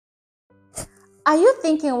Are you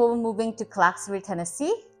thinking of moving to Clarksville,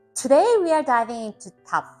 Tennessee? Today we are diving into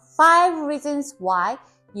top 5 reasons why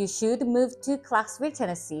you should move to Clarksville,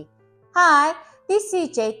 Tennessee. Hi, this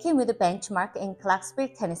is Kim with the Benchmark in Clarksville,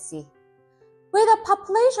 Tennessee. With a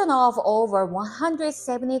population of over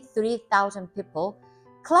 173,000 people,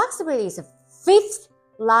 Clarksville is the 5th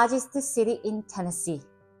largest city in Tennessee.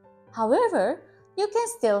 However, you can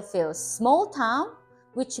still feel small town,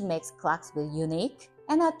 which makes Clarksville unique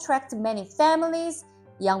and attract many families,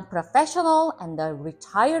 young professionals, and the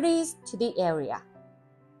retirees to the area.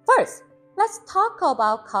 First, let's talk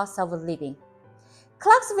about cost of living.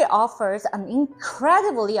 Clarksville offers an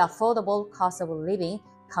incredibly affordable cost of living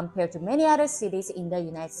compared to many other cities in the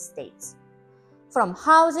United States. From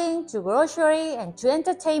housing to grocery and to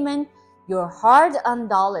entertainment, your hard-earned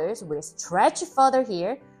dollars will stretch further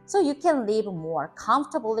here so you can live more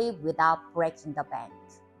comfortably without breaking the bank.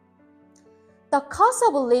 The cost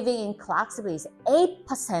of living in Clarksville is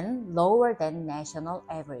 8% lower than national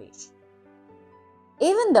average.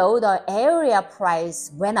 Even though the area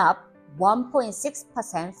price went up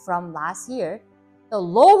 1.6% from last year, the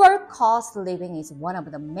lower cost living is one of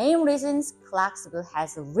the main reasons Clarksville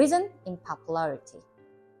has risen in popularity.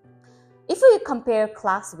 If we compare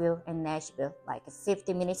Clarksville and Nashville, like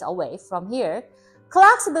 50 minutes away from here,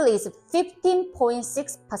 Clarksville is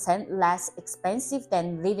 15.6% less expensive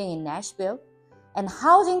than living in Nashville, and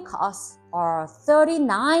housing costs are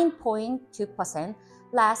 39.2%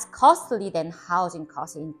 less costly than housing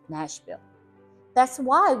costs in Nashville. That's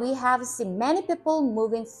why we have seen many people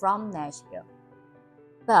moving from Nashville.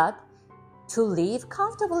 But to live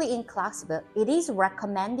comfortably in Clarksville, it is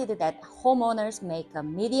recommended that homeowners make a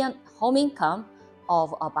median home income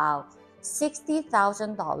of about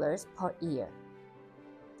 $60,000 per year.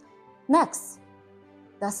 Next,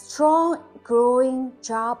 the strong growing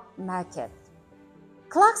job market.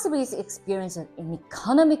 Clarksville is experiencing an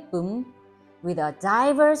economic boom with a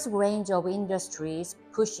diverse range of industries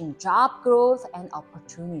pushing job growth and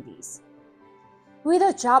opportunities. With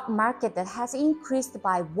a job market that has increased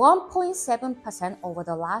by 1.7% over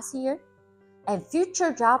the last year, and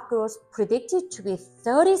future job growth predicted to be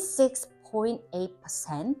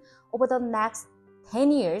 36.8% over the next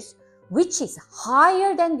 10 years, which is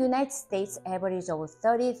higher than United States average of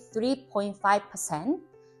 33.5%,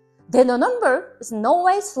 then the number is no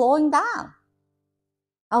way slowing down.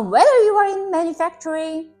 And whether you are in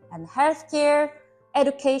manufacturing and healthcare,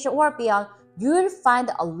 education, or beyond, you will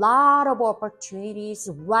find a lot of opportunities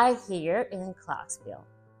right here in Clarksville.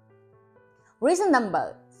 Reason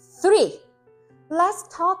number 3. Let's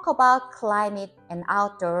talk about climate and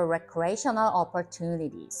outdoor recreational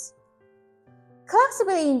opportunities.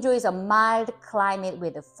 Clarksville enjoys a mild climate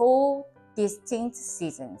with 4 distinct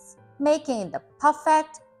seasons, making it the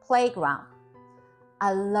perfect playground.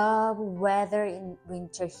 I love weather in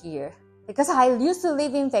winter here because I used to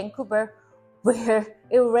live in Vancouver where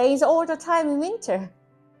it rains all the time in winter.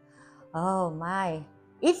 Oh my.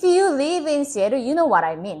 If you live in Seattle, you know what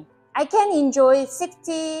I mean. I can enjoy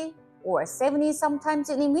 60 or 70 sometimes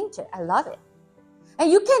in winter. I love it.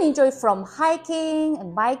 And you can enjoy from hiking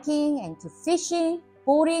and biking and to fishing,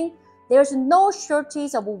 boating. There's no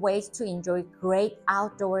shortage of ways to enjoy great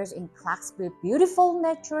outdoors in Clarksville's beautiful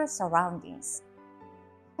natural surroundings.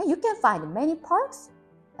 And you can find many parks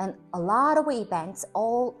and a lot of events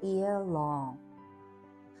all year long.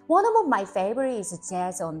 One of my favorites is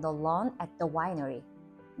Jazz on the Lawn at the winery.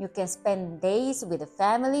 You can spend days with the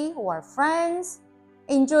family or friends,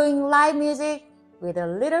 enjoying live music with a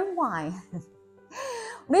little wine.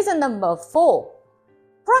 Reason number 4,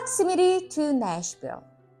 proximity to Nashville.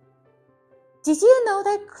 Did you know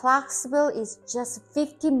that Clarksville is just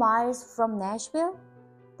 50 miles from Nashville?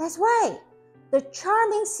 That's right. The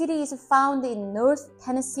charming city is found in North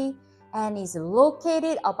Tennessee and is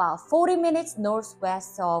located about 40 minutes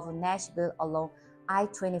northwest of Nashville along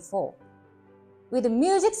I-24. With the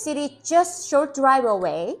Music City just short drive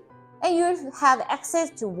away, and you'll have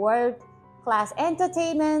access to world-class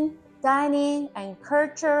entertainment, dining, and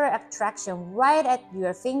cultural attraction right at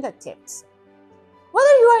your fingertips.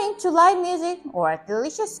 Whether you are into live music or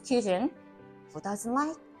delicious cuisine, who doesn't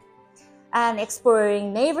like? And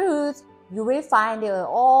exploring neighborhoods, you will find it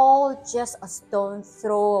all just a stone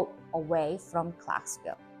throw away from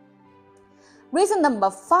Clarksville. Reason number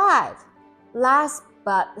 5, last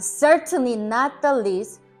but certainly not the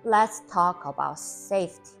least, let's talk about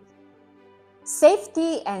safety.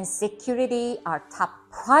 Safety and security are top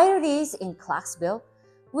priorities in Clarksville,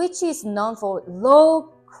 which is known for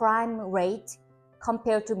low crime rate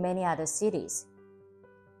compared to many other cities.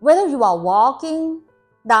 Whether you are walking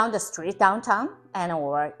down the street downtown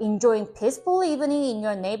or enjoying peaceful evening in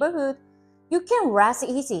your neighborhood, you can rest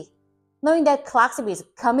easy, knowing that Clarksville is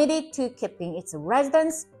committed to keeping its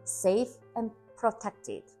residents safe and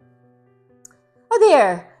protected.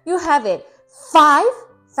 There, you have it. 5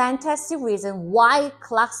 fantastic reasons why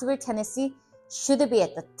Clarksville, Tennessee should be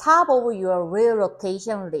at the top of your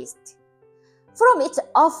relocation list. From its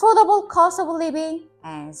affordable cost of living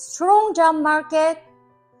and strong job market,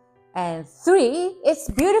 and 3, its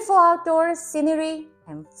beautiful outdoor scenery,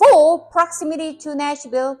 and 4, proximity to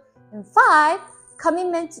Nashville, and 5,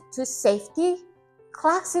 commitment to safety,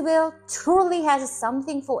 Clarksville truly has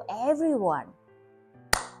something for everyone.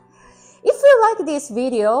 If you like this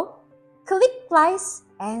video, click like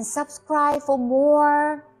and subscribe for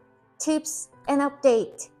more tips and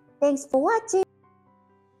updates. Thanks for watching.